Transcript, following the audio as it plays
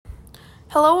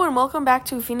Hello and welcome back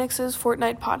to Phoenix's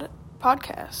Fortnite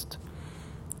podcast.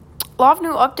 A lot of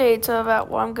new updates about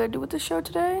what I'm going to do with the show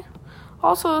today.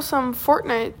 Also, some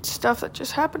Fortnite stuff that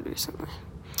just happened recently.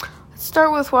 Let's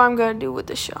start with what I'm going to do with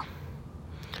this show.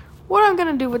 What I'm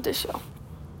going to do with this show.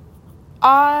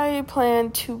 I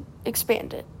plan to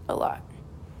expand it a lot.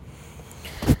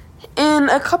 In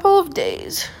a couple of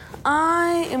days,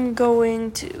 I am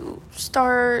going to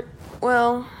start,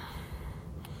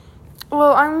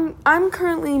 I'm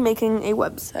currently making a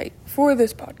website for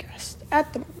this podcast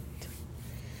at the moment.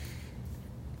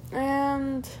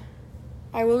 And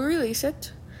I will release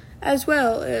it, as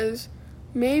well as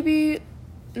maybe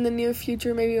in the near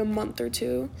future, maybe a month or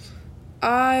two,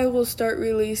 I will start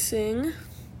releasing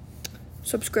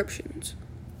subscriptions.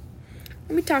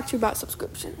 Let me talk to you about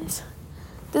subscriptions.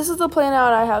 This is the plan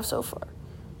out I have so far.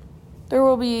 There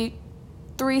will be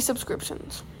 3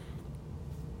 subscriptions.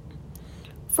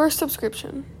 First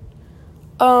subscription,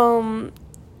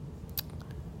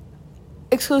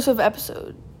 exclusive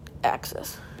episode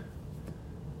access.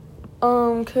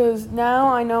 Cause now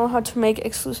I know how to make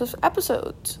exclusive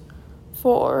episodes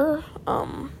for,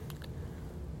 my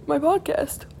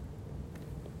podcast.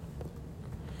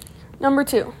 Number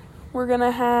 2, we're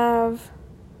gonna have,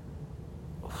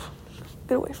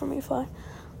 get away from me, fly.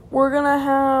 We're gonna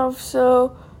have,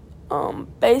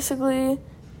 basically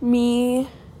me,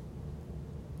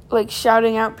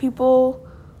 shouting out people.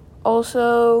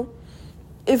 Also,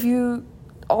 if you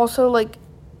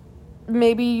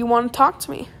maybe you want to talk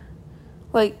to me,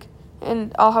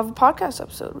 and I'll have a podcast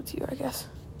episode with you, I guess.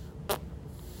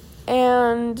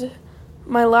 And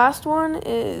my last one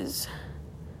is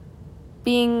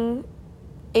being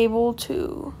able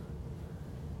to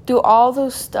do all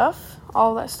that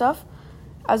stuff,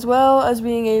 as well as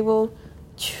being able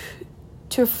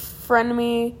to friend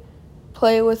me,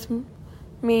 play with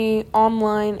me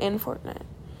online in Fortnite.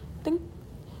 I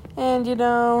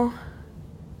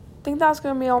think that's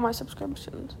going to be all my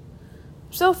subscriptions.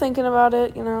 I'm still thinking about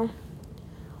it,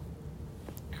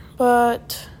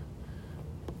 but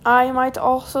I might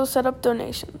also set up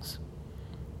donations.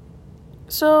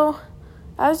 So,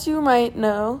 as you might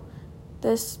know,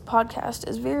 this podcast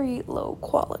is very low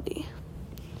quality.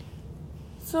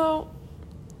 So,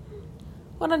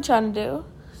 what I'm trying to do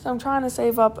is I'm trying to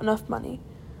save up enough money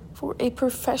for a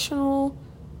professional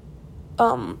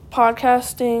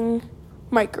podcasting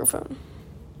microphone.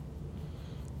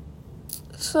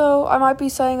 So I might be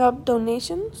setting up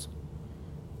donations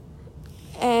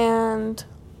and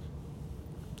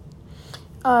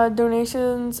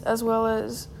as well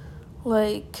as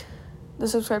the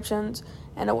subscriptions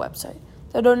and a website.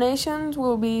 The donations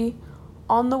will be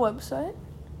on the website.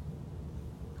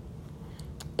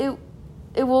 It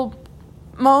will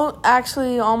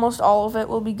almost all of it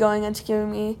will be going into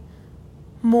giving me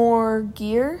more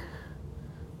gear,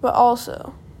 but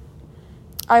also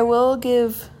I will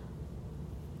give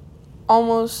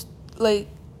almost,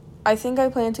 I think I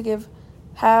plan to give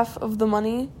half of the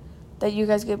money that you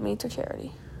guys give me to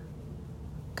charity,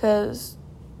 because,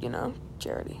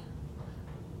 charity,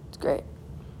 it's great.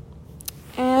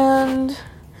 And,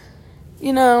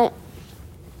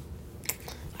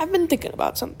 I've been thinking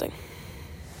about something.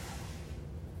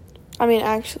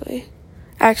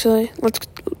 Actually, let's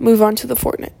move on to the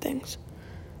Fortnite things.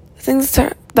 The things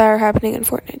that are happening in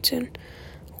Fortnite soon.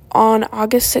 On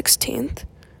August 16th,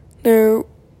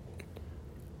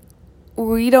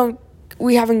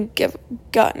 we haven't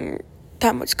gotten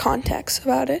that much context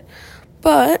about it,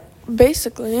 but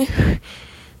basically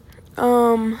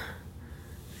the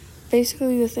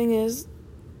thing is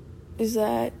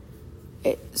that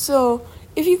so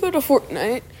if you go to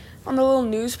Fortnite, on the little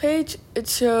news page, it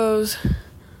shows,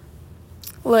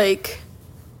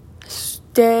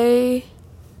 stay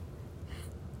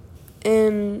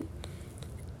in,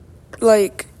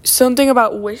 something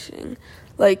about wishing.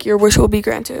 Your wish will be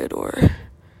granted, or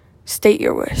state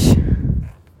your wish.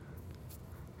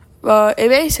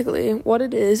 Basically, what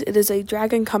it is a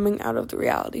dragon coming out of the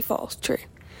Reality Falls tree.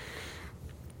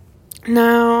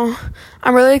 Now,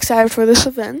 I'm really excited for this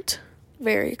event.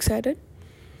 Very excited.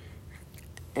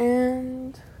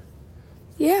 And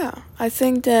yeah, I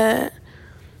think that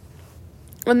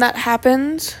when that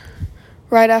happens,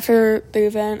 right after the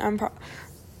event,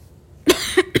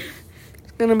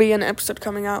 it's gonna be an episode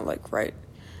coming out right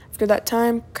after that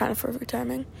time, kind of perfect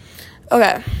timing.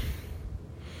 Okay,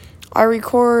 I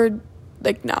record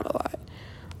not a lot,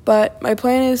 but my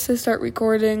plan is to start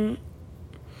recording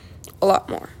a lot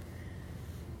more.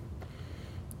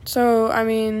 So I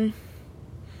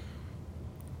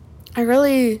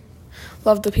really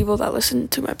love the people that listen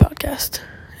to my podcast.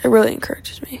 It really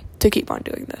encourages me to keep on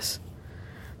doing this.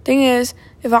 Thing is,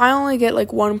 if I only get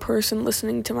like one person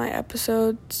listening to my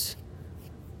episodes,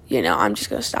 I'm just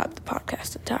going to stop the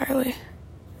podcast entirely.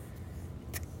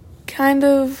 Kind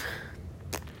of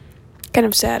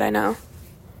sad, I know.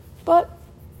 But,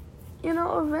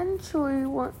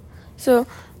 eventually so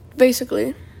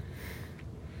basically,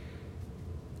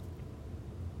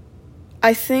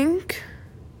 I think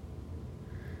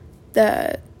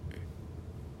that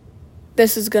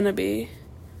this is going to be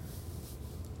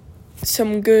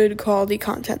some good quality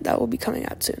content that will be coming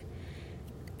out soon.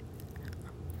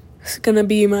 It's going to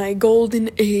be my golden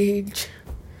age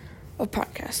of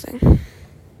podcasting.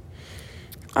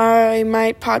 I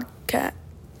might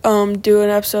do an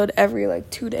episode every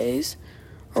 2 days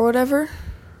or whatever.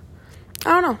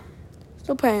 I don't know.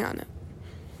 Still planning on it.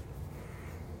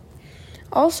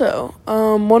 Also,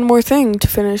 one more thing to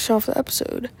finish off the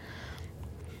episode.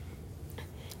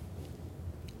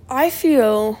 I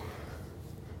feel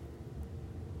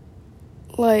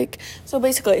the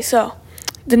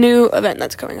new event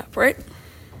that's coming up, right?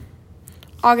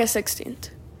 August 16th.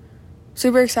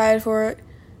 Super excited for it.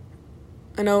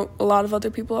 I know a lot of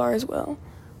other people are as well.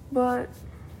 But,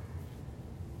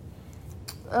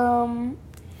 let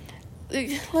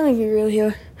me be real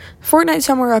here. Fortnite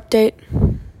Summer Update.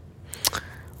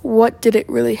 What did it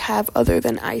really have other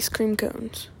than ice cream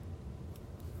cones?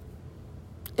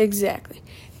 Exactly.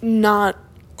 Not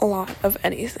a lot of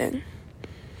anything.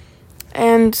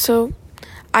 And so,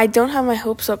 I don't have my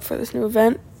hopes up for this new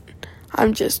event.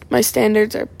 My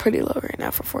standards are pretty low right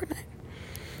now for Fortnite.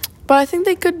 But I think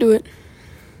they could do it.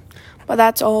 But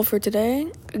that's all for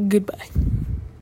today. Goodbye.